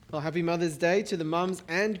Well, happy Mother's Day to the mums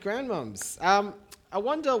and grandmums. I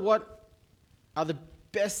wonder what are the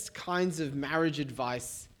best kinds of marriage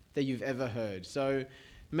advice that you've ever heard. So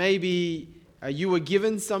maybe you were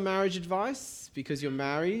given some marriage advice because you're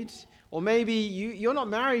married, or maybe you're not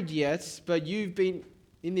married yet, but you've been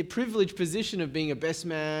in the privileged position of being a best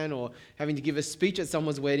man or having to give a speech at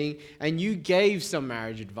someone's wedding, and you gave some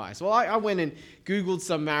marriage advice. Well, I went and Googled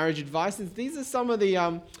some marriage advice, and these are some of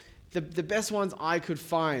the best ones I could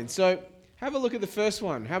find. So have a look at the first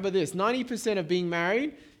one. How about this? 90% of being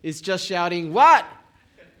married is just shouting, "What?"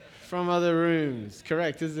 from other rooms.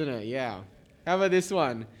 Correct, isn't it? Yeah. How about this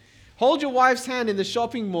one? Hold your wife's hand in the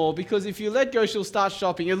shopping mall because if you let go, she'll start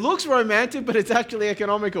shopping. It looks romantic, but it's actually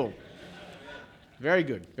economical. Very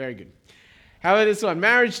good, very good. How about this one?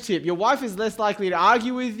 Marriage tip. Your wife is less likely to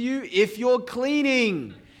argue with you if you're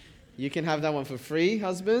cleaning. You can have that one for free,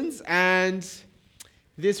 husbands. And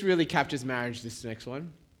this really captures marriage, this next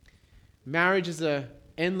one. Marriage is an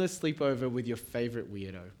endless sleepover with your favorite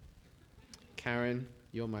weirdo. Karen,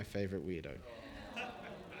 you're my favorite weirdo.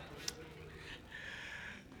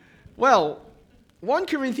 Well, 1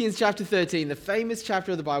 Corinthians chapter 13, the famous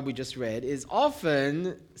chapter of the Bible we just read, is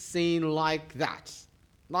often seen like that.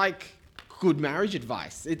 Like good marriage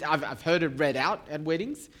advice. I've heard it read out at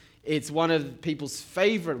weddings. It's one of people's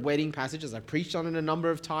favorite wedding passages. I preached on it a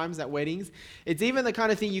number of times at weddings. It's even the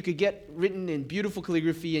kind of thing you could get written in beautiful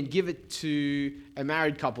calligraphy and give it to a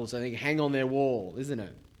married couple so they can hang on their wall, isn't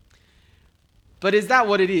it? But is that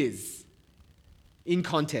what it is in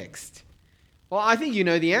context? Well, I think you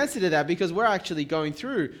know the answer to that because we're actually going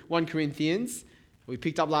through 1 Corinthians. We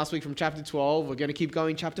picked up last week from chapter 12. We're going to keep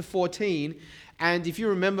going chapter 14. And if you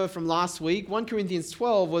remember from last week, 1 Corinthians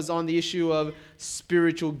 12 was on the issue of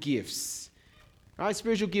spiritual gifts. Right?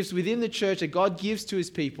 Spiritual gifts within the church that God gives to his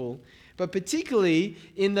people. But particularly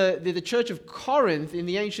in the church of Corinth, in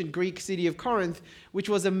the ancient Greek city of Corinth, which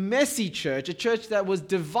was a messy church, a church that was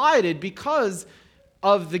divided because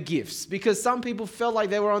of the gifts. Because some people felt like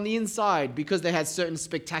they were on the inside because they had certain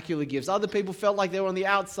spectacular gifts. Other people felt like they were on the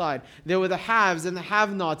outside. There were the haves and the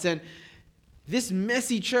have-nots. And this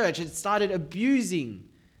messy church had started abusing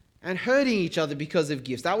and hurting each other because of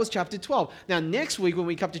gifts. That was chapter 12. Now, next week when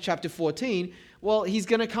we come to chapter 14, well, he's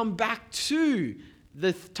going to come back to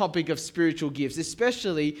the topic of spiritual gifts,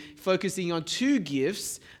 especially focusing on two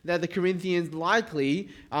gifts that the Corinthians likely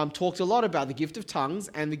talked a lot about, the gift of tongues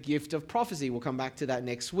and the gift of prophecy. We'll come back to that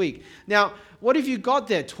next week. Now, what have you got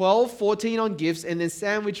there? 12, 14 on gifts, and then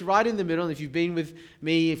sandwiched right in the middle. And if you've been with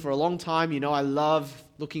me for a long time, you know I love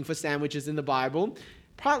looking for sandwiches in the Bible,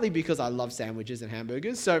 partly because I love sandwiches and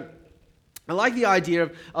hamburgers. So I like the idea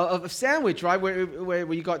of a sandwich, right,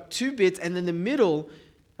 where you got two bits, and then the middle,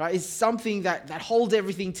 right, is something that holds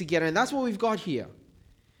everything together. And that's what we've got here.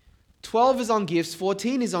 12 is on gifts,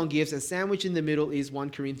 14 is on gifts, and sandwich in the middle is 1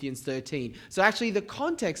 Corinthians 13. So actually the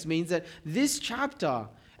context means that this chapter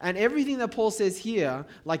and everything that Paul says here,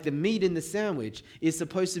 like the meat in the sandwich, is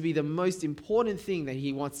supposed to be the most important thing that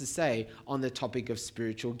he wants to say on the topic of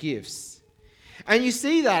spiritual gifts. And you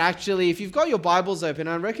see that actually, if you've got your Bibles open,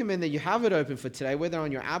 I recommend that you have it open for today, whether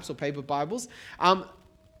on your apps or paper Bibles.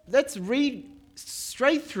 Let's read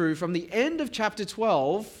straight through from the end of chapter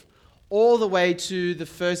 12 all the way to the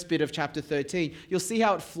first bit of chapter 13. You'll see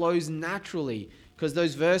how it flows naturally because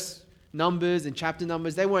those verse numbers and chapter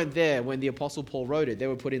numbers, they weren't there when the Apostle Paul wrote it. They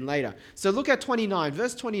were put in later. So look at 29.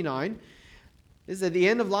 Verse 29 is at the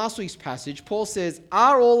end of last week's passage. Paul says,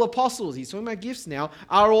 "Are all apostles?" He's talking about gifts now.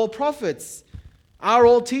 "Are all prophets? Are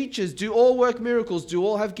all teachers? Do all work miracles? Do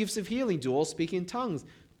all have gifts of healing? Do all speak in tongues?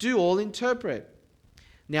 Do all interpret?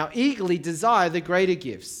 Now eagerly desire the greater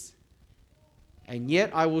gifts. And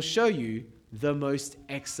yet I will show you the most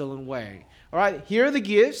excellent way." All right, here are the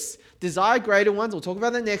gifts. Desire greater ones. We'll talk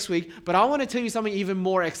about that next week. But I want to tell you something even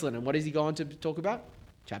more excellent. And what does he go on to talk about?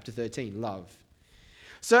 Chapter 13, love.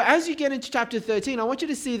 So as you get into chapter 13, I want you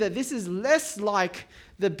to see that this is less like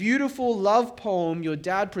the beautiful love poem your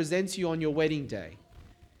dad presents you on your wedding day,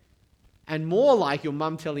 and more like your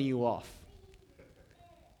mum telling you off.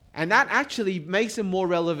 And that actually makes it more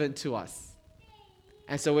relevant to us.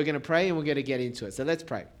 And so we're going to pray and we're going to get into it. So let's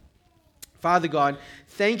pray. Father God,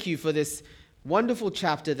 thank you for this wonderful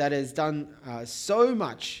chapter that has done so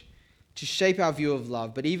much to shape our view of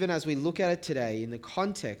love. But even as we look at it today in the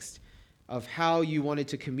context of how you wanted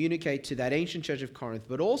to communicate to that ancient church of Corinth,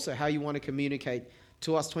 but also how you want to communicate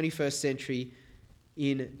to us 21st century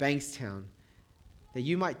in Bankstown, that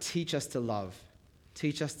you might teach us to love.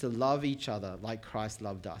 Teach us to love each other like Christ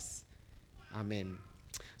loved us. Amen.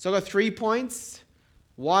 So I've got 3 points.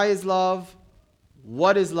 Why is love?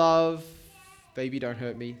 What is love? Baby, don't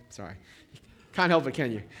hurt me. Sorry. Can't help it,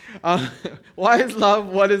 can you? Why is love?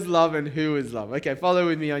 What is love? And who is love? Okay, follow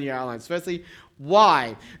with me on your outlines. Firstly,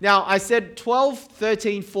 why? Now, I said 12,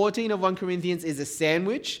 13, 14 of 1 Corinthians is a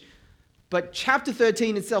sandwich. But chapter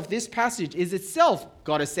 13 itself, this passage is itself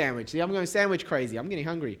got a sandwich. See, I'm going sandwich crazy. I'm getting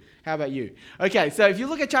hungry. How about you? Okay, so if you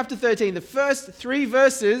look at chapter 13, the first 3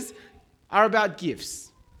 verses are about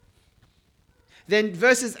gifts. Then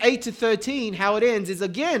verses 8 to 13, how it ends, is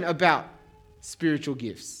again about spiritual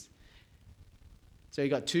gifts. So you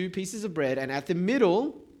got 2 pieces of bread, and at the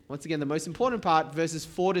middle, once again, the most important part, verses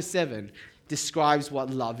 4 to 7, describes what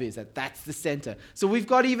love is. That's the center. So we've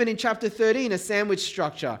got, even in chapter 13, a sandwich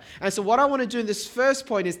structure. And so what I want to do in this first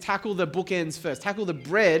point is tackle the bookends first. Tackle the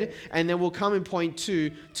bread, and then we'll come in point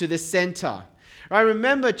 2 to the center. Right,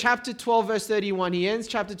 remember chapter 12, verse 31, he ends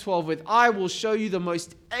chapter 12 with, I will show you the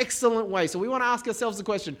most excellent way. So we want to ask ourselves the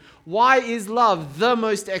question, why is love the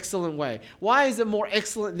most excellent way? Why is it more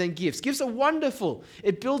excellent than gifts? Gifts are wonderful.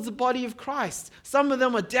 It builds the body of Christ. Some of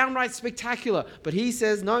them are downright spectacular. But he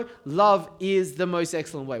says, no, love is the most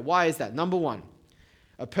excellent way. Why is that? Number 1,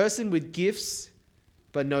 a person with gifts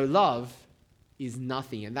but no love is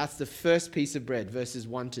nothing. And that's the first piece of bread, verses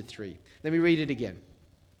 1 to 3. Let me read it again.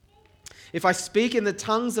 If I speak in the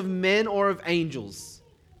tongues of men or of angels,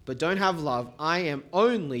 but don't have love, I am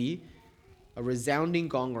only a resounding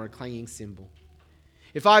gong or a clanging cymbal.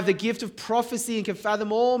 If I have the gift of prophecy and can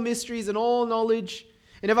fathom all mysteries and all knowledge,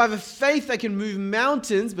 and if I have a faith that can move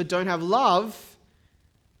mountains but don't have love,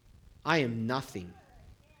 I am nothing.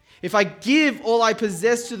 If I give all I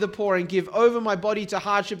possess to the poor and give over my body to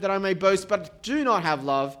hardship that I may boast, but do not have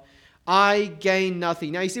love, I gain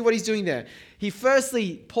nothing. Now you see what he's doing there.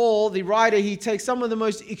 Paul, the writer, he takes some of the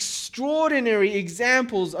most extraordinary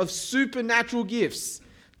examples of supernatural gifts,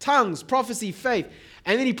 tongues, prophecy, faith,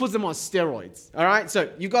 and then he puts them on steroids. All right,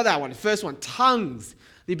 so you got that one. The first one, tongues,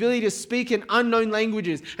 the ability to speak in unknown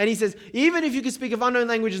languages. And he says, even if you can speak of unknown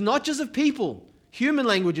languages, not just of people, human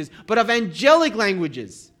languages, but of angelic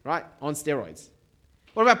languages, right, on steroids.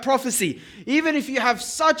 What about prophecy? Even if you have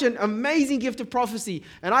such an amazing gift of prophecy,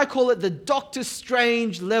 and I call it the Doctor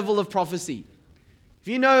Strange level of prophecy. If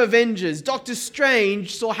you know Avengers, Doctor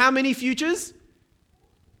Strange saw how many futures?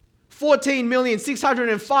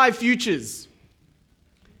 14,605,000 futures.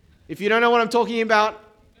 If you don't know what I'm talking about,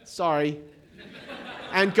 sorry.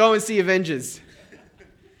 And go and see Avengers.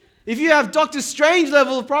 If you have Doctor Strange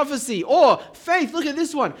level of prophecy or faith, look at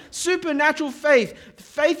this one. Supernatural faith.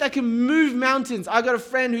 Faith that can move mountains. I got a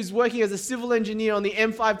friend who's working as a civil engineer on the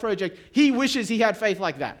M5 project. He wishes he had faith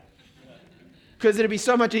like that. Because it'd be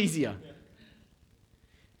so much easier.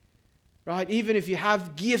 Right? Even if you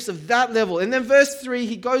have gifts of that level. And then verse 3,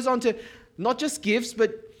 he goes on to not just gifts,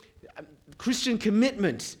 but Christian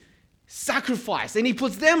commitment, sacrifice. And he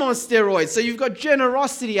puts them on steroids. So you've got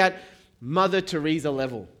generosity at Mother Teresa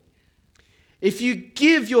level. If you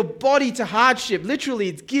give your body to hardship, literally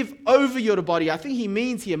it's give over your body. I think he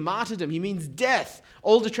means here martyrdom. He means death.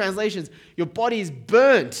 Older translations, your body is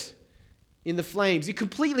burnt in the flames. You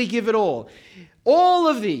completely give it all. All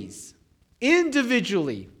of these,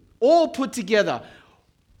 individually, all put together,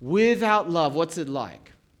 without love, what's it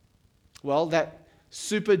like? Well, that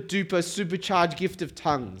super duper, supercharged gift of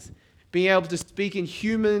tongues. Being able to speak in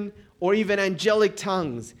human or even angelic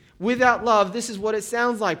tongues. Without love, this is what it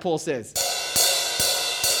sounds like, Paul says.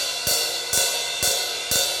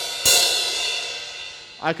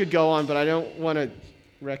 I could go on, but I don't want to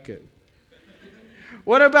wreck it.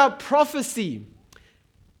 What about prophecy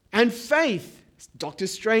and faith? Doctor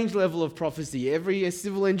Strange level of prophecy. Every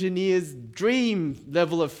civil engineer's dream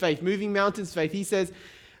level of faith. Moving mountains faith. He says,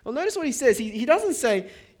 well, notice what he says. He doesn't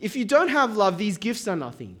say, if you don't have love, these gifts are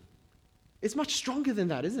nothing. It's much stronger than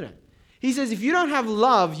that, isn't it? He says, if you don't have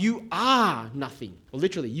love, you are nothing. Or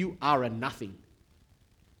literally, you are a nothing.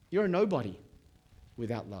 You're a nobody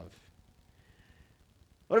without love.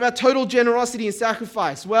 What about total generosity and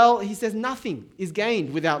sacrifice? Well, he says nothing is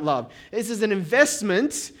gained without love. This is an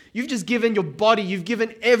investment. You've just given your body. You've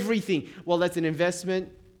given everything. Well, that's an investment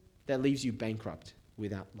that leaves you bankrupt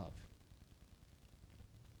without love.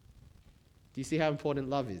 Do you see how important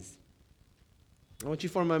love is? I want you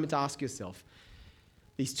for a moment to ask yourself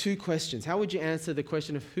these 2 questions. How would you answer the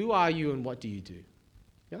question of who are you and what do you do?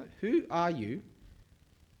 Who are you?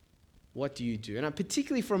 What do you do? And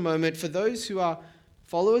particularly for a moment, for those who are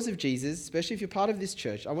followers of Jesus, especially if you're part of this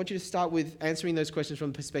church, I want you to start with answering those questions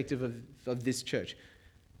from the perspective of this church.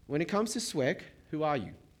 When it comes to SWEC, who are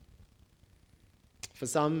you? For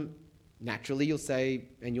some, naturally you'll say,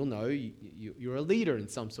 and you'll know, you're a leader in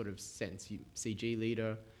some sort of sense. CG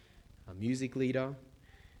leader, a music leader.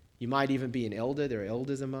 You might even be an elder. There are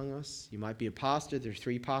elders among us. You might be a pastor. There are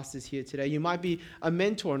 3 pastors here today. You might be a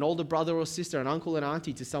mentor, an older brother or sister, an uncle and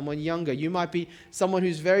auntie to someone younger. You might be someone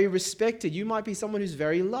who's very respected. You might be someone who's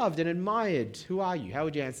very loved and admired. Who are you? How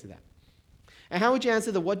would you answer that? And how would you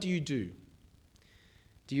answer the what do you do?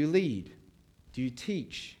 Do you lead? Do you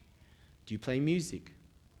teach? Do you play music?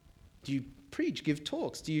 Do you preach, give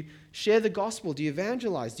talks? Do you share the gospel? Do you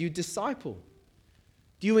evangelize? Do you disciple?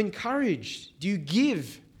 Do you encourage? Do you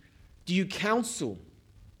give? Do you counsel?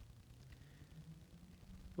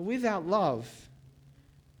 Without love,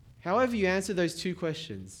 however you answer those 2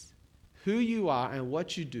 questions, who you are and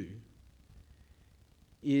what you do,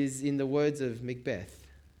 is, in the words of Macbeth,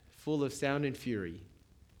 full of sound and fury,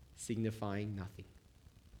 signifying nothing.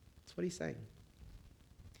 That's what he's saying.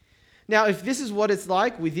 Now, if this is what it's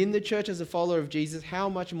like within the church as a follower of Jesus, how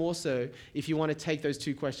much more so if you want to take those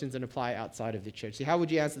 2 questions and apply outside of the church? See, how would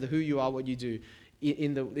you answer the who you are, what you do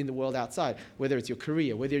in the world outside? Whether it's your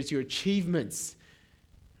career, whether it's your achievements,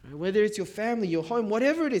 whether it's your family, your home,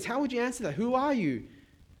 whatever it is, how would you answer that? Who are you?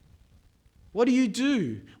 What do you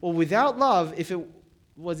do? Well, without love, if it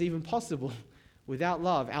was even possible, without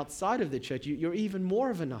love outside of the church, you're even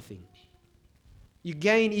more of a nothing. You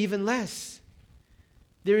gain even less.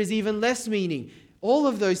 There is even less meaning. All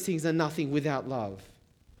of those things are nothing without love.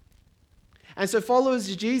 And so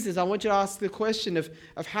followers of Jesus, I want you to ask the question of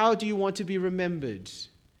how do you want to be remembered?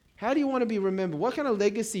 How do you want to be remembered? What kind of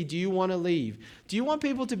legacy do you want to leave? Do you want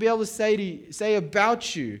people to be able to say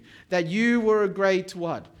about you that you were a great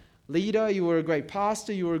what? Leader, you were a great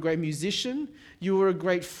pastor, you were a great musician, you were a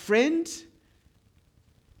great friend?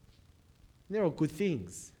 They're all good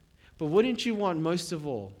things. But wouldn't you want most of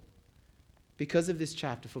all, because of this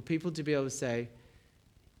chapter, for people to be able to say,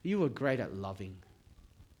 you were great at loving?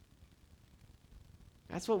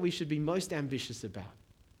 That's what we should be most ambitious about.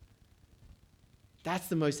 That's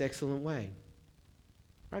the most excellent way.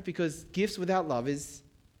 Right? Because gifts without love is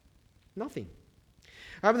nothing.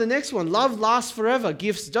 But the next one, love lasts forever,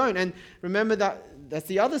 gifts don't. And remember that's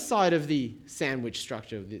the other side of the sandwich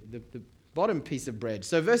structure, the bottom piece of bread.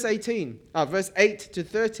 So verse 8 to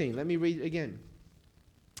 13, let me read it again.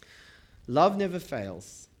 Love never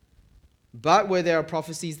fails, but where there are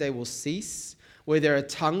prophecies, they will cease. Where there are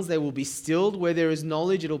tongues, they will be stilled. Where there is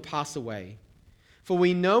knowledge, it will pass away. For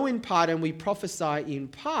we know in part and we prophesy in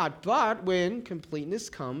part, but when completeness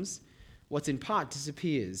comes, what's in part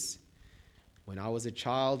disappears. When I was a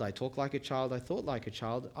child, I talked like a child, I thought like a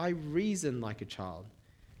child, I reasoned like a child.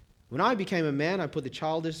 When I became a man, I put the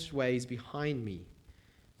childish ways behind me.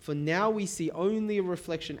 For now we see only a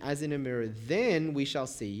reflection as in a mirror, then we shall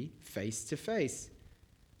see face to face.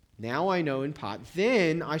 Now I know in part,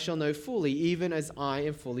 then I shall know fully, even as I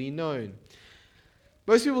am fully known.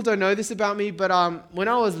 Most people don't know this about me, but when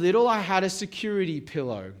I was little, I had a security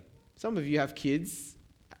pillow. Some of you have kids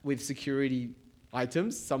with security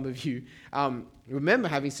items. Some of you remember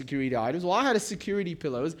having security items. Well, I had a security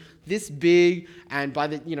pillow. It was this big, and by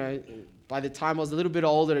the time I was a little bit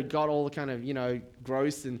older, it got all kind of,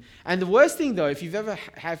 gross. And the worst thing, though, if you've ever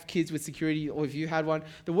have kids with security, or if you had one,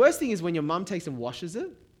 the worst thing is when your mum takes and washes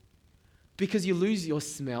it, because you lose your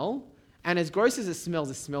smell. And as gross as it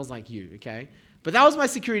smells like you, okay? But that was my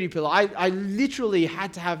security pillow. I literally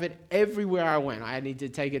had to have it everywhere I went. I needed to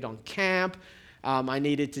take it on camp. I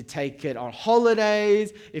needed to take it on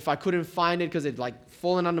holidays. If I couldn't find it because it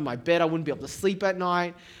fallen under my bed, I wouldn't be able to sleep at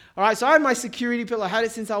night. All right, so I had my security pillow. I had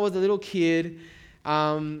it since I was a little kid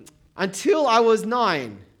until I was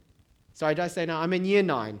 9. Sorry, did I say 9? I'm in year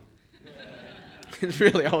 9.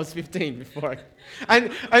 Really, I was 15 before.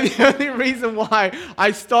 And the only reason why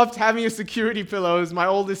I stopped having a security pillow is my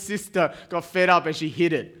oldest sister got fed up and she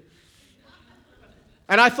hid it.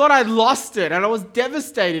 And I thought I'd lost it and I was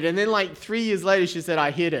devastated. And then 3 years later, she said,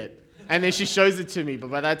 I hid it. And then she shows it to me.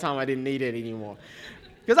 But by that time, I didn't need it anymore.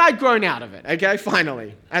 Because I'd grown out of it, okay,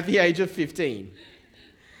 finally, at the age of 15.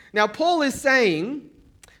 Now, Paul is saying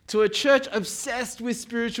to a church obsessed with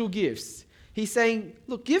spiritual gifts, he's saying,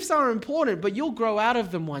 look, gifts are important, but you'll grow out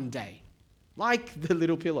of them one day, like the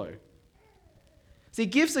little pillow. See,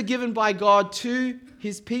 gifts are given by God to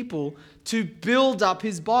his people to build up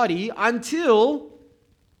his body until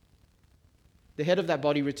the head of that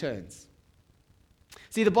body returns.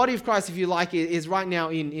 See, the body of Christ, if you like, is right now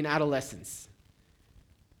in adolescence.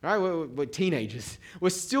 Right? We're teenagers. We're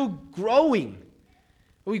still growing.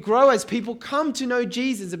 We grow as people come to know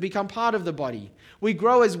Jesus and become part of the body. We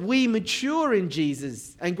grow as we mature in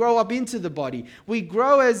Jesus and grow up into the body. We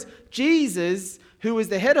grow as Jesus, who is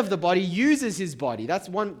the head of the body, uses his body. That's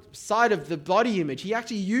one side of the body image. He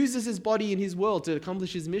actually uses his body in his world to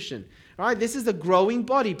accomplish his mission. All right? This is a growing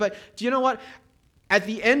body. But do you know what? At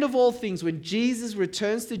the end of all things, when Jesus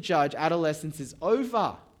returns to judge, adolescence is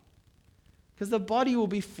over. Because the body will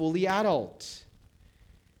be fully adult.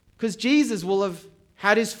 Because Jesus will have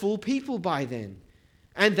had his full people by then.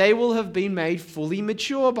 And they will have been made fully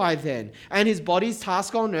mature by then. And his body's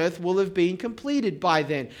task on earth will have been completed by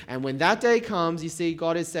then. And when that day comes, you see,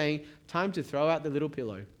 God is saying, time to throw out the little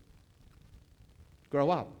pillow. Grow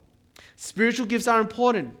up. Spiritual gifts are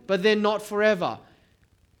important, but they're not forever.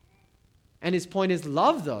 And his point is,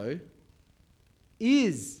 love, though,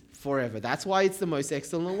 is forever. That's why it's the most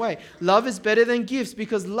excellent way. Love is better than gifts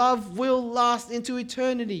because love will last into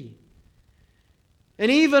eternity. And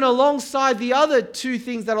even alongside the other two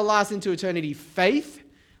things that will last into eternity, faith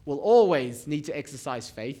will always need to exercise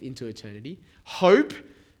faith into eternity. Hope,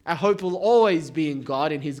 our hope will always be in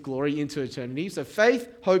God and his glory into eternity. So faith,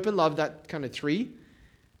 hope, and love, that kind of three.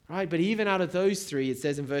 Right? But even out of those three, it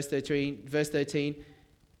says in verse 13,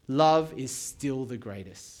 love is still the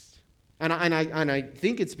greatest. And I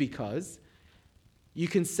think it's because you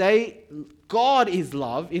can say God is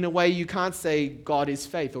love in a way you can't say God is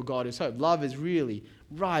faith or God is hope. Love is really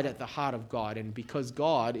right at the heart of God. And because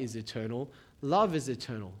God is eternal, love is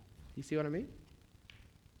eternal. You see what I mean?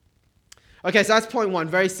 Okay, so that's point one.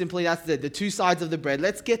 Very simply, that's the two sides of the bread.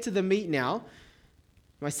 Let's get to the meat now.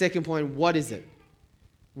 My second point, what is it?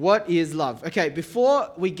 What is love? Okay, before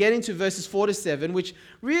we get into verses 4 to 7, which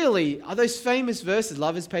really are those famous verses,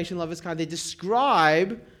 love is patient, love is kind, they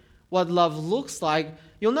describe what love looks like.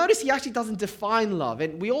 You'll notice he actually doesn't define love.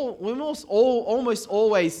 And we almost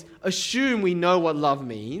always assume we know what love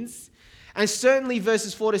means. And certainly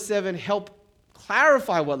verses 4 to 7 help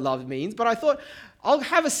clarify what love means. But I thought I'll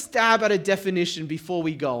have a stab at a definition before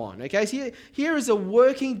we go on. Okay, so here is a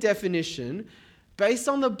working definition based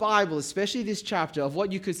on the Bible, especially this chapter, of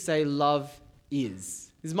what you could say love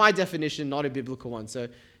is. This is my definition, not a biblical one. So,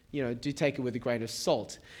 do take it with a grain of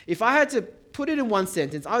salt. If I had to put it in one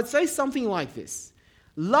sentence, I would say something like this.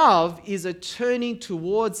 Love is a turning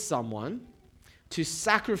towards someone to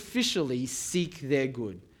sacrificially seek their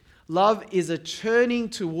good. Love is a turning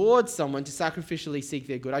towards someone to sacrificially seek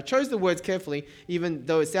their good. I chose the words carefully, even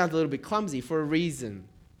though it sounds a little bit clumsy, for a reason.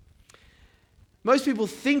 Most people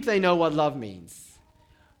think they know what love means.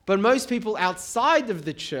 But most people outside of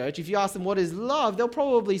the church, if you ask them what is love, they'll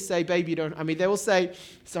probably say, babe, they will say,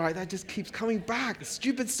 sorry, that just keeps coming back, a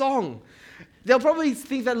stupid song. They'll probably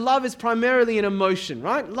think that love is primarily an emotion,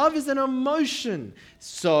 right? Love is an emotion.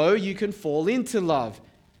 So you can fall into love.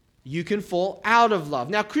 You can fall out of love.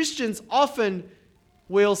 Now, Christians often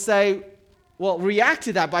will react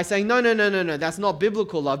to that by saying, no, that's not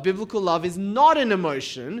biblical love. Biblical love is not an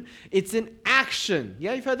emotion, it's an action.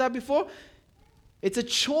 Yeah, you've heard that before? It's a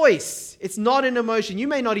choice. It's not an emotion. You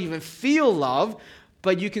may not even feel love,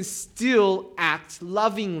 but you can still act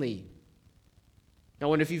lovingly. Now, I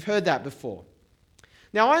wonder if you've heard that before.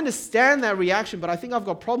 Now, I understand that reaction, but I think I've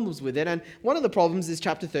got problems with it. And one of the problems is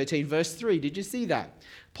chapter 13, verse 3. Did you see that?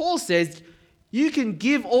 Paul says, you can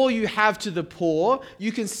give all you have to the poor.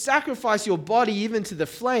 You can sacrifice your body even to the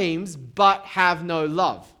flames, but have no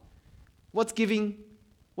love. What's giving?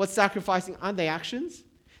 What's sacrificing? Aren't they actions?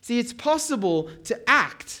 See, it's possible to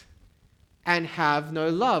act and have no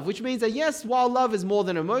love, which means that yes, while love is more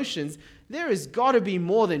than emotions, there has got to be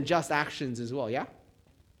more than just actions as well, yeah?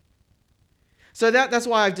 So that's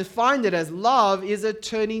why I've defined it as love is a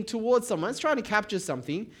turning towards someone. It's trying to capture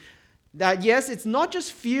something that, yes, it's not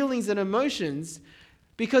just feelings and emotions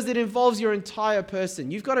because it involves your entire person.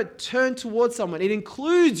 You've got to turn towards someone. It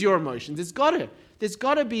includes your emotions. There's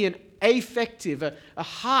got to be an affective, a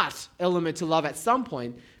heart element to love at some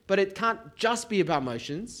point, but it can't just be about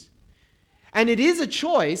emotions. And it is a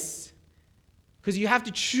choice because you have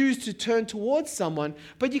to choose to turn towards someone,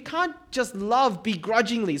 but you can't just love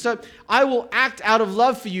begrudgingly. So I will act out of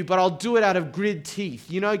love for you, but I'll do it out of gritted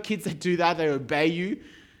teeth. You know, kids that do that, they obey you.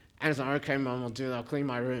 And it's like, okay, Mom, I'll do that. I'll clean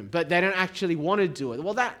my room. But they don't actually want to do it.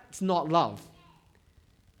 Well, that's not love.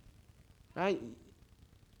 Right?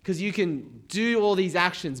 Because you can do all these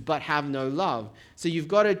actions but have no love. So you've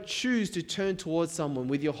got to choose to turn towards someone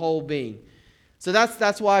with your whole being. So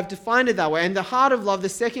that's why I've defined it that way. And the heart of love, the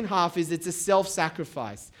second half, is it's a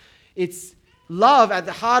self-sacrifice. It's love at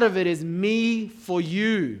the heart of it is me for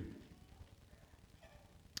you.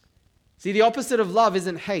 See, the opposite of love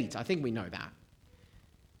isn't hate. I think we know that.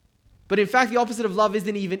 But in fact, the opposite of love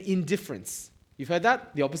isn't even indifference. You've heard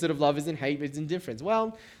that? The opposite of love isn't hate, it's indifference.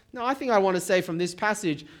 Well, no, I think I want to say from this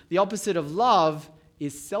passage, the opposite of love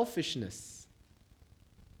is selfishness.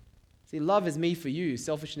 See, love is me for you.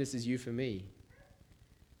 Selfishness is you for me.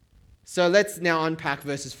 So let's now unpack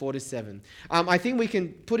verses 4 to 7. I think we can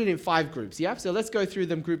put it in 5 groups, yeah? So let's go through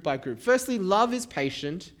them group by group. Firstly, love is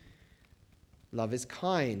patient. Love is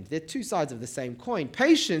kind. They're two sides of the same coin.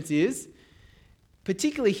 Patience is,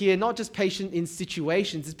 particularly here, not just patient in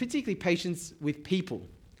situations, it's particularly patience with people.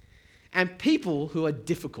 And people who are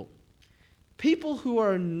difficult. People who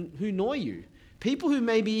annoy you. People who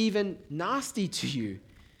may be even nasty to you.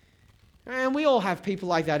 And we all have people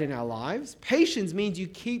like that in our lives. Patience means you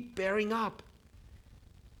keep bearing up.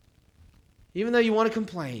 Even though you want to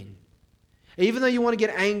complain. Even though you want to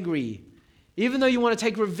get angry. Even though you want to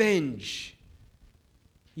take revenge.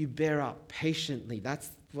 You bear up patiently.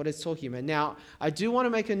 That's what it's talking about. Now, I do want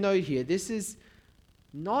to make a note here. This is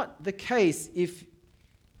not the case if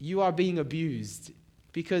you are being abused.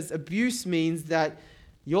 Because abuse means that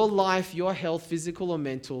your life, your health, physical or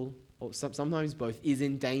mental, or sometimes both, is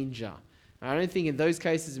in danger. I don't think in those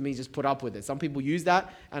cases it means just put up with it. Some people use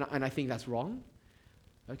that, and I think that's wrong.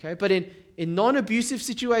 Okay, but in non-abusive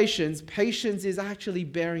situations, patience is actually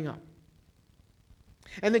bearing up.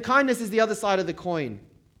 And then kindness is the other side of the coin.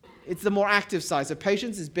 It's the more active side. So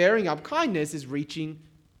patience is bearing up. Kindness is reaching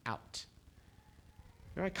out.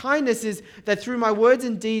 All right? Kindness is that through my words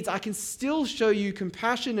and deeds, I can still show you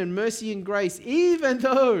compassion and mercy and grace, even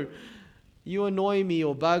though you annoy me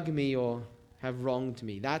or bug me or have wronged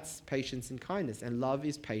me. That's patience and kindness. And love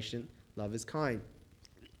is patient. Love is kind.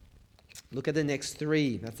 Look at the next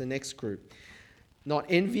 3. That's the next group. Not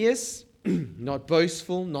envious, not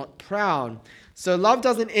boastful, not proud. So love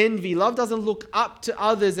doesn't envy. Love doesn't look up to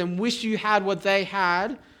others and wish you had what they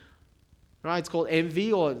had. Right? It's called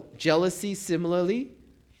envy or jealousy similarly.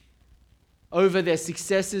 Over their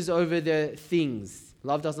successes, over their things.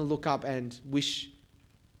 Love doesn't look up and wish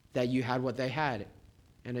that you had what they had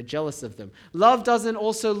and are jealous of them. Love doesn't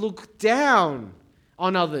also look down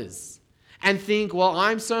on others and think, well,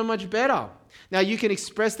 I'm so much better. Now, you can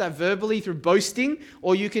express that verbally through boasting,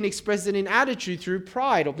 or you can express it in attitude through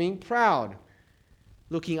pride or being proud.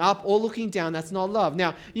 Looking up or looking down, that's not love.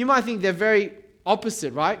 Now, you might think they're very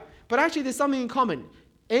opposite, right? But actually, there's something in common.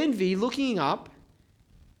 Envy, looking up,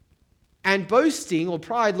 and boasting or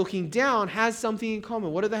pride, looking down, has something in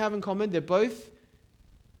common. What do they have in common? They're both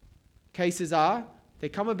cases are, they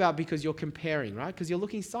come about because you're comparing, right? Because you're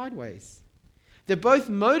looking sideways. They're both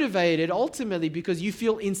motivated ultimately because you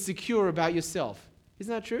feel insecure about yourself.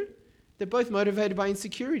 Isn't that true? They're both motivated by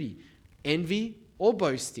insecurity, envy or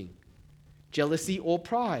boasting, jealousy or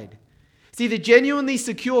pride. See, the genuinely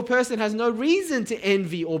secure person has no reason to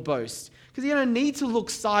envy or boast because you don't need to look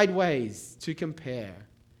sideways to compare.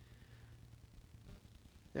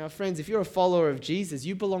 Now, friends, if you're a follower of Jesus,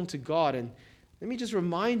 you belong to God. And let me just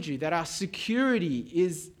remind you that our security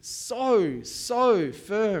is so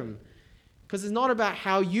firm. Because it's not about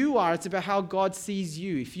how you are, it's about how God sees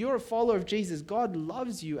you. If you're a follower of Jesus, God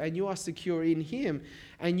loves you and you are secure in Him.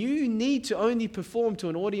 And you need to only perform to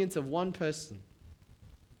an audience of one person.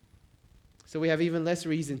 So we have even less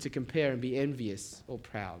reason to compare and be envious or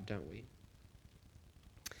proud, don't we?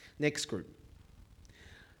 Next group.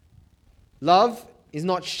 Love is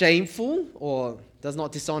not shameful or does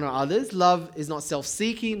not dishonor others. Love is not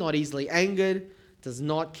self-seeking, not easily angered, does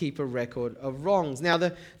not keep a record of wrongs. Now,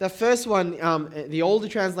 the first one, the older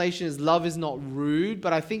translation is love is not rude,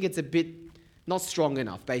 but I think it's a bit not strong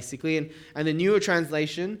enough, basically. And the newer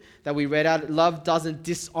translation that we read out, love doesn't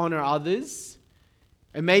dishonor others.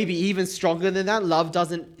 And maybe even stronger than that, love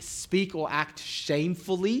doesn't speak or act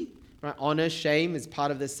shamefully. Right? Honor, shame is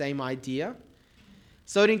part of the same idea.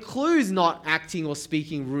 So it includes not acting or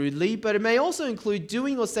speaking rudely, but it may also include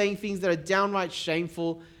doing or saying things that are downright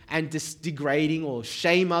shameful and degrading or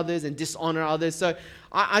shame others and dishonor others. So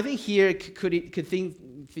I think here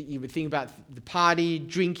you would think about the party,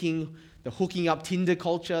 drinking, the hooking up Tinder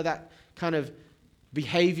culture. That kind of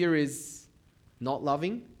behavior is not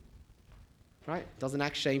loving, right? Doesn't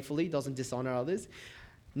act shamefully, doesn't dishonor others.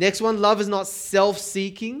 Next one, love is not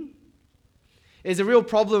self-seeking. There's a real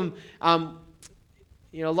problem. A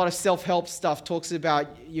lot of self-help stuff talks about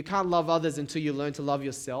you can't love others until you learn to love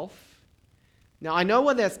yourself. Now, I know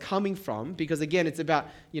where that's coming from because, again, it's about,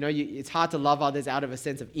 it's hard to love others out of a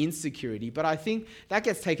sense of insecurity, but I think that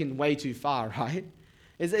gets taken way too far, right?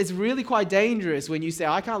 It's really quite dangerous when you say,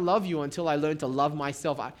 I can't love you until I learn to love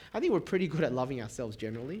myself. I think we're pretty good at loving ourselves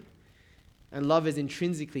generally. And love is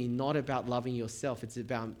intrinsically not about loving yourself. It's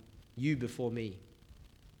about you before me.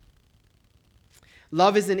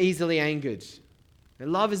 Love isn't easily angered.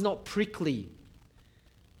 And love is not prickly.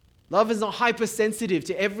 Love is not hypersensitive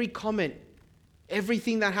to every comment,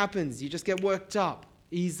 everything that happens. You just get worked up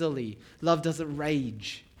easily. Love doesn't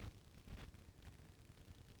rage.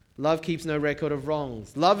 Love keeps no record of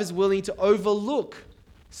wrongs. Love is willing to overlook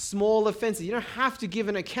small offenses. You don't have to give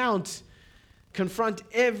an account, confront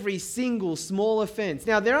every single small offense.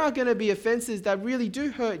 Now, there are going to be offenses that really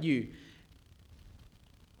do hurt you.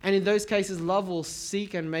 And in those cases, love will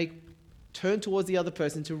seek and turn towards the other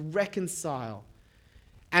person to reconcile.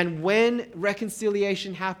 And when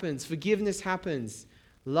reconciliation happens, forgiveness happens,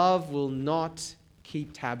 love will not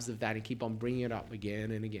keep tabs of that and keep on bringing it up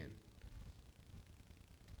again and again.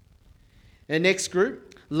 The next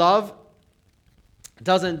group, love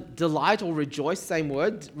doesn't delight or rejoice, same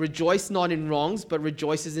word, rejoice not in wrongs, but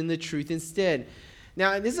rejoices in the truth instead.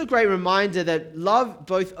 Now, this is a great reminder that love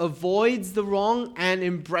both avoids the wrong and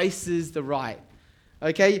embraces the right.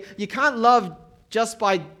 Okay? You can't love just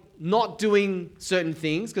by not doing certain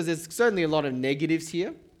things, because there's certainly a lot of negatives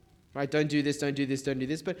here. Right? Don't do this, don't do this, don't do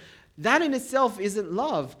this. But that in itself isn't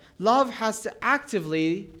love. Love has to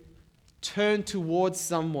actively turn towards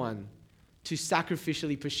someone to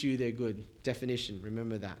sacrificially pursue their good. Definition,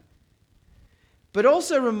 remember that. But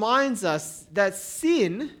also reminds us that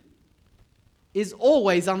sin is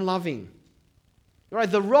always unloving. Right?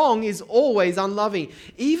 The wrong is always unloving.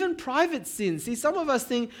 Even private sins. See, some of us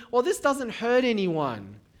think, well, this doesn't hurt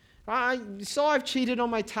anyone. Right? So I've cheated on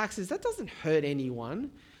my taxes. That doesn't hurt anyone.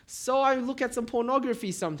 So I look at some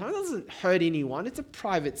pornography sometimes. It doesn't hurt anyone. It's a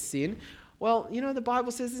private sin. Well, the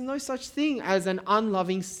Bible says there's no such thing as an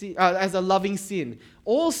unloving sin, as a loving sin.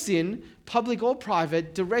 All sin, public or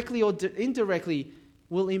private, directly or indirectly,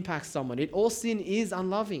 will impact someone. All sin is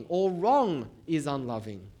unloving. All wrong is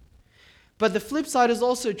unloving. But the flip side is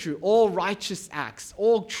also true. All righteous acts,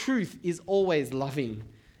 all truth is always loving,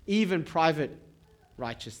 even private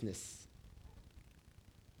righteousness.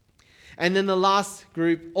 And then the last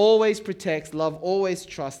group, always protects, love always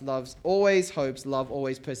trusts, love always hopes, love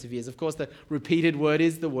always perseveres. Of course, the repeated word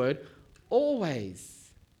is the word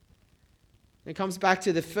always. It comes back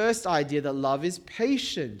to the first idea that love is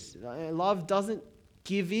patient. Love doesn't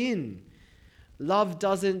give in. Love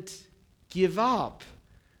doesn't give up.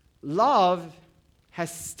 Love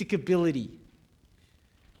has stickability.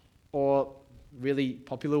 Or, really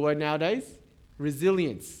popular word nowadays,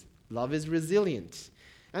 resilience. Love is resilient.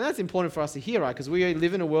 And that's important for us to hear, right? Because we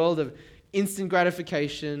live in a world of instant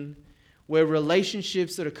gratification, where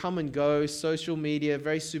relationships sort of come and go, social media,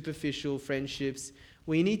 very superficial friendships.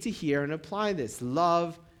 We need to hear and apply this.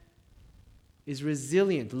 Love is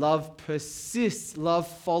resilient. Love persists. Love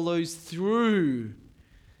follows through.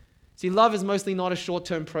 See, love is mostly not a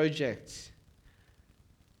short-term project,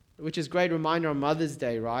 which is a great reminder on Mother's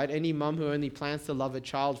Day, right? Any mum who only plans to love a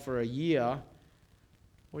child for a year,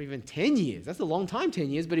 or even 10 years. That's a long time, 10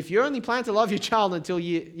 years. But if you only plan to love your child until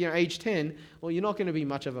age 10, well, you're not going to be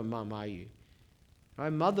much of a mum, are you?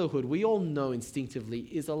 Right? Motherhood, we all know instinctively,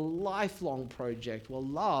 is a lifelong project. Well,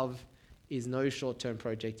 love is no short-term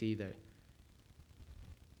project either.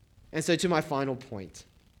 And so to my final point,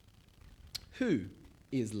 who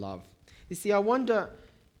is love? You see, I wonder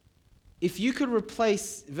if you could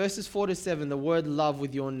replace verses 4 to 7, the word love,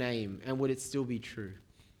 with your name, and would it still be true?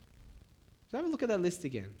 So have a look at that list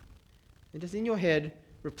again. And just in your head,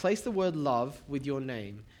 replace the word love with your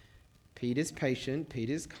name. Pete is patient. Pete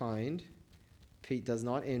is kind. Pete does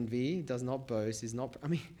not envy, does not boast, is not...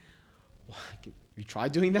 you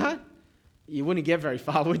tried doing that? You wouldn't get very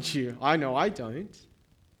far, would you? I know I don't.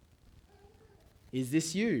 Is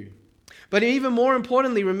this you? But even more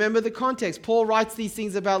importantly, remember the context. Paul writes these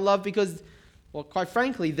things about love because, well, quite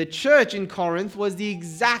frankly, the church in Corinth was the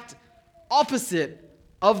exact opposite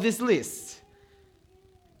of this list.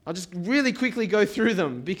 I'll just really quickly go through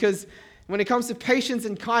them, because when it comes to patience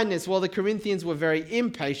and kindness, well, the Corinthians were very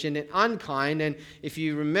impatient and unkind. And if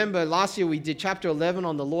you remember, last year we did chapter 11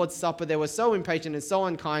 on the Lord's Supper. They were so impatient and so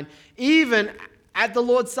unkind. Even at the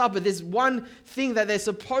Lord's Supper, there's one thing that they're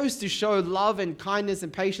supposed to show love and kindness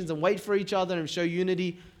and patience and wait for each other and show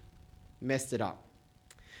unity. Messed it up.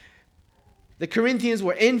 The Corinthians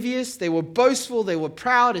were envious. They were boastful. They were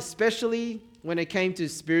proud, especially when it came to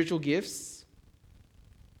spiritual gifts.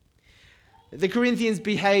 The Corinthians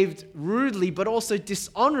behaved rudely, but also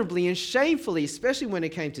dishonorably and shamefully, especially when it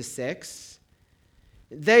came to sex.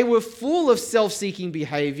 They were full of self-seeking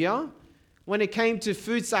behavior when it came to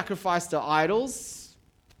food sacrificed to idols.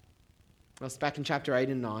 That's back in chapter 8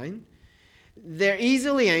 and 9. They're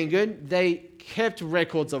easily angered. They kept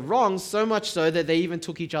records of wrongs, so much so that they even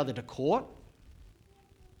took each other to court.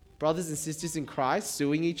 Brothers and sisters in Christ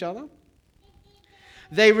suing each other.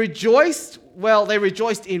 They rejoiced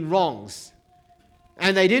in wrongs.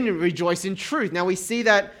 And they didn't rejoice in truth. Now we see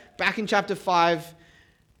that back in chapter 5,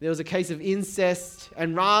 there was a case of incest.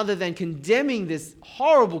 And rather than condemning this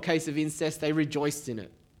horrible case of incest, they rejoiced in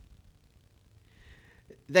it.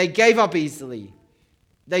 They gave up easily.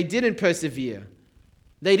 They didn't persevere.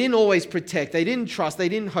 They didn't always protect. They didn't trust. They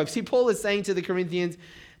didn't hope. See, Paul is saying to the Corinthians,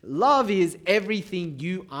 love is everything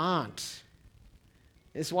you aren't.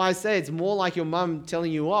 That's why I say it's more like your mum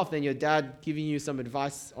telling you off than your dad giving you some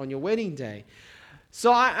advice on your wedding day.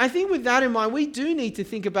 So I think with that in mind, we do need to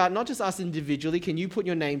think about not just us individually, can you put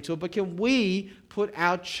your name to it, but can we put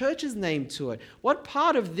our church's name to it? What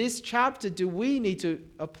part of this chapter do we need to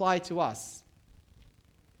apply to us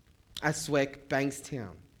at SWEC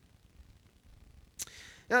Bankstown?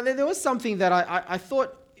 Now, there was something that I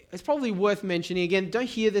thought it's probably worth mentioning. Again, don't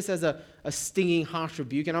hear this as a stinging, harsh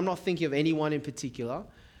rebuke, and I'm not thinking of anyone in particular.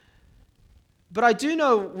 But I do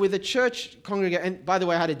know with a church congregation, and by the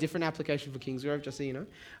way, I had a different application for Kingsgrove, just so you know.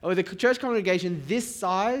 With a church congregation this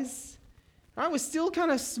size, right, we're still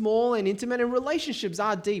kind of small and intimate, and relationships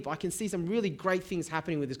are deep. I can see some really great things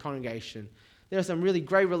happening with this congregation. There are some really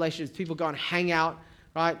great relationships. People go and hang out,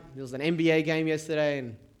 right? There was an NBA game yesterday,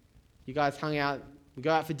 and you guys hung out. We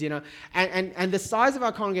go out for dinner. And the size of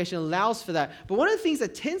our congregation allows for that. But one of the things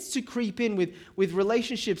that tends to creep in with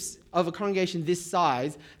relationships of a congregation this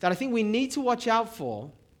size that I think we need to watch out for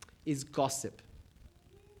is gossip.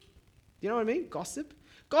 You know what I mean? Gossip?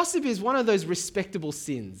 Gossip is one of those respectable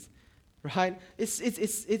sins, right?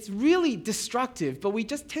 It's really destructive, but we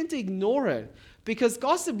just tend to ignore it because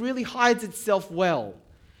gossip really hides itself well.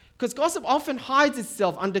 Because gossip often hides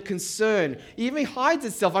itself under concern, even hides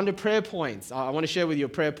itself under prayer points. I want to share with you a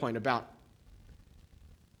prayer point about.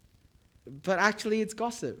 But actually, it's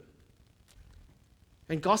gossip.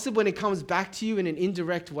 And gossip, when it comes back to you in an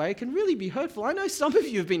indirect way, can really be hurtful. I know some of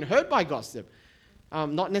you have been hurt by gossip,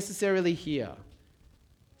 not necessarily here.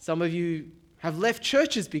 Some of you have left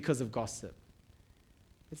churches because of gossip.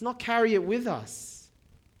 Let's not carry it with us.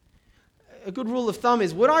 A good rule of thumb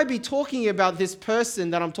is, would I be talking about this person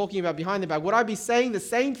that I'm talking about behind their back? Would I be saying the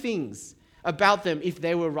same things about them if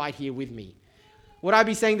they were right here with me? Would I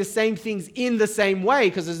be saying the same things in the same way?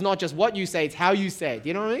 Because it's not just what you say, it's how you say it.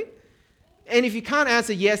 You know what I mean? And if you can't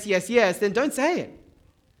answer yes, yes, yes, then don't say it.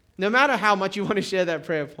 No matter how much you want to share that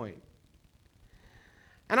prayer point.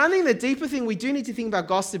 And I think the deeper thing we do need to think about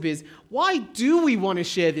gossip is, why do we want to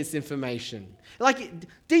share this information? Like,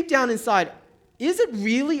 deep down inside, is it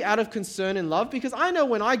really out of concern and love? Because I know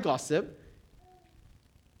when I gossip,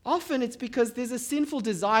 often it's because there's a sinful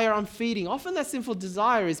desire I'm feeding. Often that sinful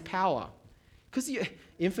desire is power. Because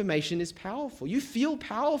information is powerful. You feel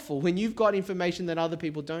powerful when you've got information that other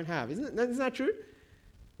people don't have. Isn't that true?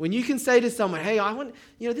 When you can say to someone, hey, I want,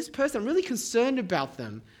 this person, I'm really concerned about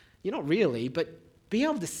them. You're not really, but being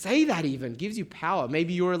able to say that even gives you power.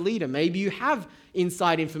 Maybe you're a leader. Maybe you have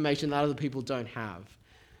inside information that other people don't have.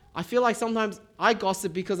 I feel like sometimes I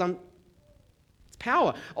gossip because it's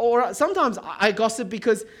power. Or sometimes I gossip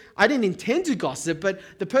because I didn't intend to gossip, but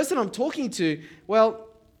the person I'm talking to, well,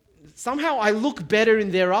 somehow I look better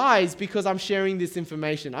in their eyes because I'm sharing this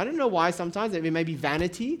information. I don't know why sometimes. It may be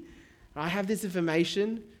vanity. I have this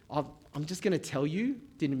information. I'm just going to tell you.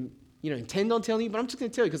 Didn't intend on telling you, but I'm just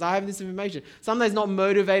going to tell you because I have this information. Sometimes not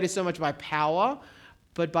motivated so much by power,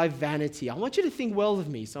 but by vanity. I want you to think well of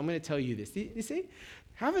me, so I'm going to tell you this. You see?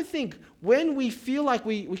 Have a think. When we feel like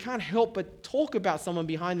we can't help but talk about someone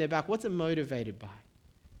behind their back, what's it motivated by?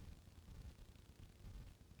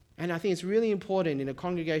 And I think it's really important in a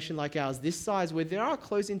congregation like ours, this size, where there are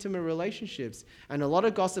close, intimate relationships. And a lot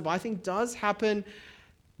of gossip, I think, does happen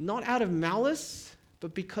not out of malice,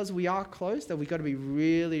 but because we are close, that we've got to be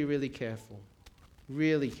really, really careful.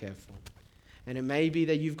 Really careful. And it may be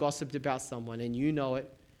that you've gossiped about someone and you know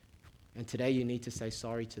it, and today you need to say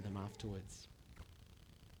sorry to them afterwards.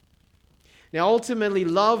 Now, ultimately,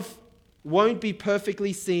 love won't be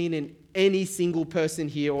perfectly seen in any single person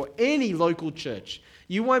here or any local church.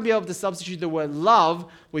 You won't be able to substitute the word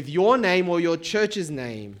love with your name or your church's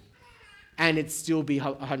name and it still be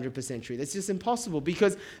 100% true. That's just impossible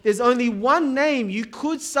because there's only one name you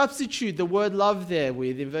could substitute the word love there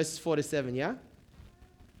with in verses 4 to 7, yeah?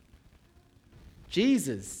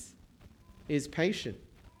 Jesus is patient.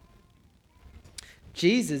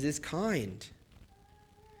 Jesus is kind.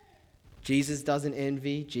 Jesus doesn't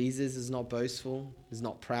envy. Jesus is not boastful, is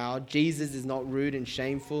not proud. Jesus is not rude and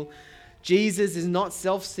shameful. Jesus is not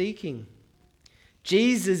self-seeking.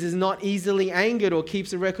 Jesus is not easily angered or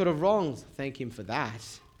keeps a record of wrongs. Thank him for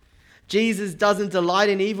that. Jesus doesn't delight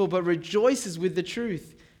in evil but rejoices with the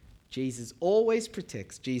truth. Jesus always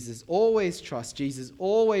protects. Jesus always trusts. Jesus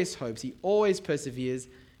always hopes. He always perseveres.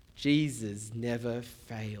 Jesus never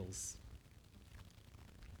fails.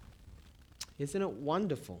 Isn't it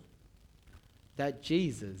wonderful that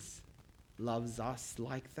Jesus loves us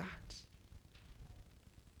like that?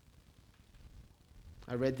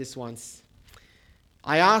 I read this once.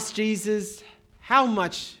 I asked Jesus, "How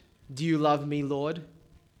much do you love me, Lord?"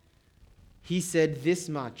 He said, "This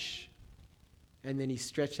much." And then he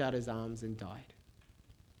stretched out his arms and died.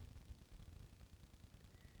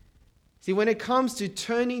 See, when it comes to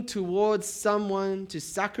turning towards someone to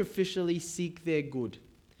sacrificially seek their good,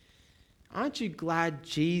 aren't you glad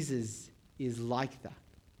Jesus is like that?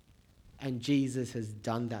 And Jesus has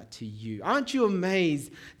done that to you. Aren't you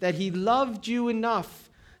amazed that he loved you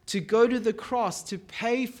enough to go to the cross to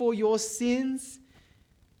pay for your sins?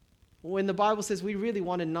 When the Bible says we really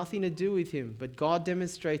wanted nothing to do with him, but God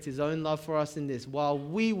demonstrates his own love for us in this. While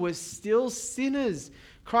we were still sinners,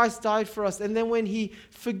 Christ died for us. And then when he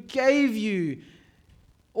forgave you,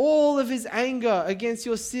 all of his anger against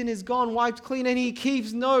your sin is gone, wiped clean, and he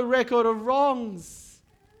keeps no record of wrongs.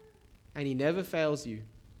 And he never fails you.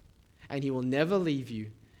 And he will never leave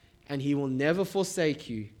you. And he will never forsake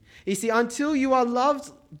you. You see, until you are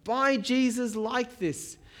loved by Jesus like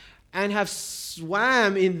this and have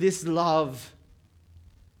swam in this love,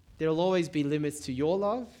 there will always be limits to your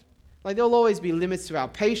love. Like there will always be limits to our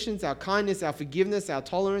patience, our kindness, our forgiveness, our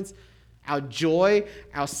tolerance, our joy,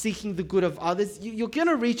 our seeking the good of others. You're going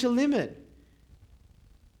to reach a limit.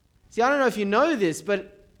 See, I don't know if you know this,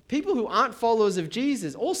 but people who aren't followers of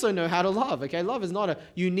Jesus also know how to love. Okay, love is not a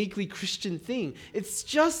uniquely Christian thing. It's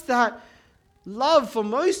just that love for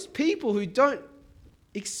most people who don't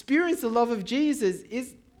experience the love of Jesus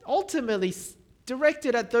is ultimately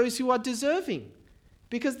directed at those who are deserving,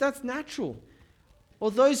 because that's natural. Or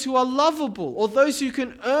those who are lovable, or those who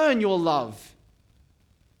can earn your love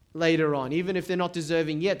later on. Even if they're not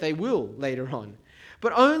deserving yet, they will later on.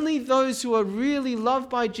 But only those who are really loved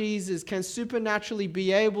by Jesus can supernaturally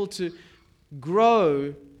be able to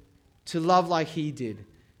grow to love like he did.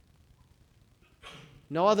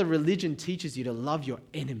 No other religion teaches you to love your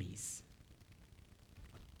enemies.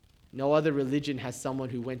 No other religion has someone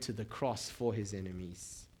who went to the cross for his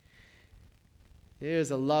enemies. There is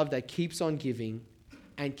a love that keeps on giving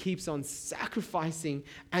and keeps on sacrificing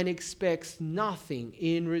and expects nothing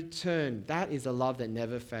in return. That is a love that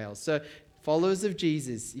never fails. So, followers of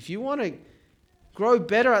Jesus, if you want to grow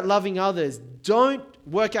better at loving others, don't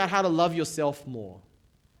work out how to love yourself more.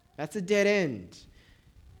 That's a dead end.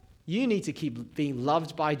 You need to keep being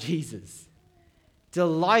loved by Jesus,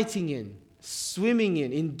 delighting in, swimming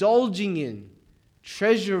in, indulging in,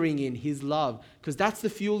 treasuring in his love, because that's the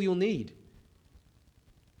fuel you'll need.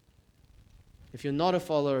 If you're not a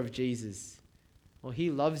follower of Jesus, well, he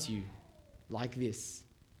loves you like this.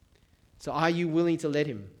 So are you willing to let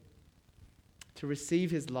him, to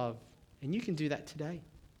receive his love? And you can do that today.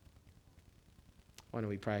 Why don't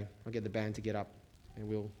we pray? I'll get the band to get up and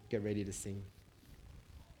we'll get ready to sing.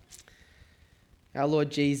 Our Lord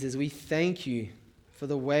Jesus, we thank you for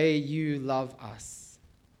the way you love us.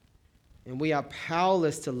 And we are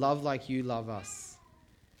powerless to love like you love us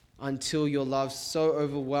until your love so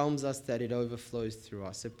overwhelms us that it overflows through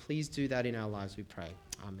us. So please do that in our lives, we pray.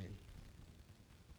 Amen.